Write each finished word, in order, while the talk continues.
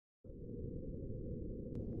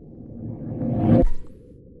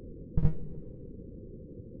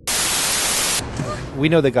we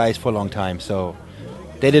know the guys for a long time, so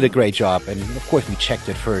they did a great job. And of course, we checked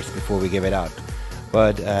it first before we gave it out.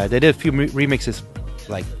 But they did a few remixes,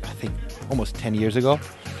 like I think almost 10 years ago,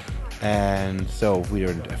 and so we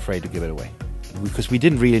weren't afraid to give it away because we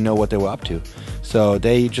didn't really know what they were up to. So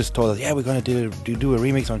they just told us, yeah, we're gonna do a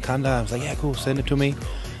remix on Canda. I was like, yeah, cool, send it to me.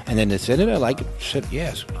 And then they sent it. I like it. Said,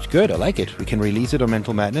 yes, it's good. I like it. We can release it on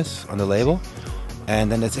Mental Madness on the label.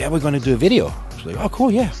 And then they said, yeah, we're gonna do a video. I was like, oh,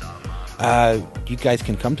 cool, yeah. You guys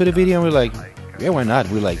can come to the video. And we're like, yeah, why not?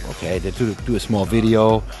 We're like, okay, they do a small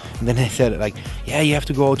video. And then they said, like, yeah, you have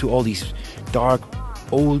to go to all these dark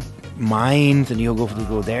old mines, and you'll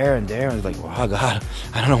go there and there. And I was like, oh God,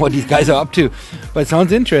 I don't know what these guys are up to, but it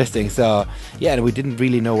sounds interesting. So yeah, we didn't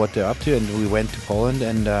really know what they're up to, and we went to Poland,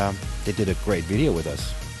 and they did a great video with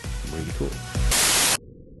us. Really cool.